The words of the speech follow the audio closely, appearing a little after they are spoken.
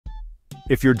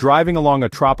If you're driving along a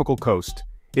tropical coast,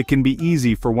 it can be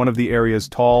easy for one of the area's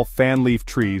tall, fan-leaf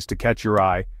trees to catch your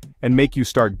eye and make you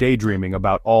start daydreaming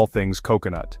about all things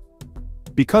coconut.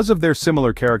 Because of their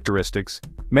similar characteristics,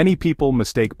 many people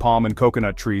mistake palm and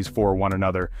coconut trees for one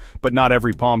another, but not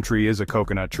every palm tree is a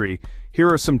coconut tree.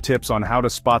 Here are some tips on how to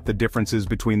spot the differences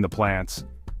between the plants.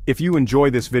 If you enjoy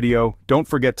this video, don't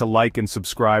forget to like and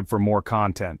subscribe for more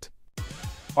content.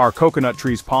 Are coconut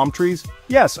trees palm trees?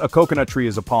 Yes, a coconut tree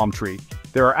is a palm tree.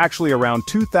 There are actually around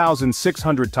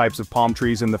 2,600 types of palm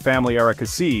trees in the family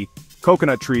Ericaceae.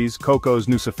 Coconut trees, Cocos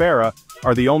nucifera,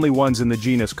 are the only ones in the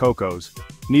genus Cocos.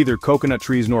 Neither coconut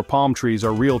trees nor palm trees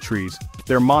are real trees.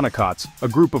 They're monocots, a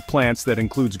group of plants that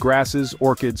includes grasses,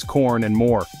 orchids, corn, and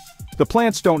more. The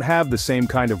plants don't have the same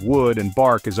kind of wood and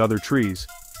bark as other trees.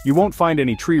 You won't find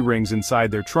any tree rings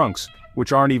inside their trunks,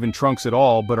 which aren't even trunks at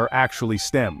all but are actually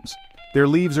stems. Their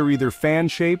leaves are either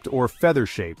fan-shaped or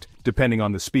feather-shaped, depending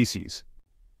on the species.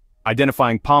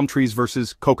 Identifying palm trees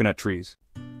versus coconut trees.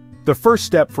 The first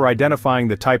step for identifying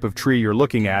the type of tree you're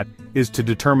looking at is to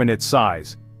determine its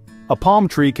size. A palm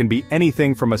tree can be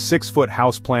anything from a 6-foot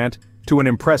houseplant to an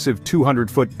impressive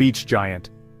 200-foot beach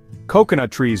giant. Coconut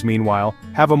trees, meanwhile,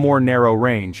 have a more narrow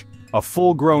range. A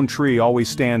full-grown tree always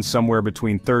stands somewhere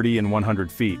between 30 and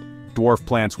 100 feet. Dwarf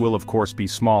plants will of course be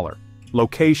smaller.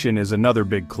 Location is another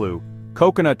big clue.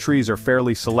 Coconut trees are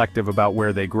fairly selective about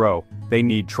where they grow. They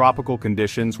need tropical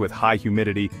conditions with high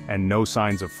humidity and no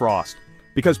signs of frost.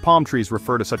 Because palm trees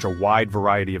refer to such a wide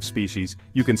variety of species,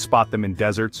 you can spot them in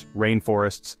deserts,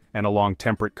 rainforests, and along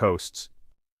temperate coasts.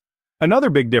 Another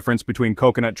big difference between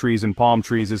coconut trees and palm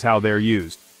trees is how they're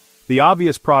used. The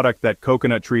obvious product that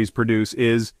coconut trees produce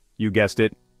is, you guessed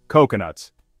it,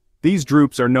 coconuts. These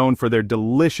drupes are known for their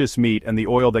delicious meat and the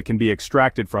oil that can be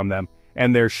extracted from them,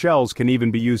 and their shells can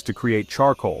even be used to create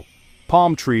charcoal.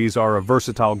 Palm trees are a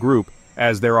versatile group,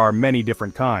 as there are many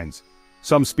different kinds.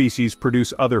 Some species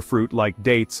produce other fruit like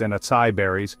dates and acai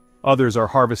berries, others are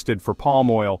harvested for palm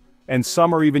oil, and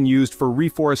some are even used for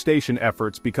reforestation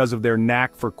efforts because of their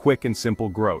knack for quick and simple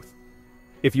growth.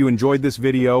 If you enjoyed this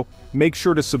video, make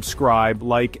sure to subscribe,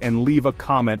 like, and leave a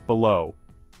comment below.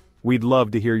 We'd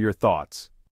love to hear your thoughts.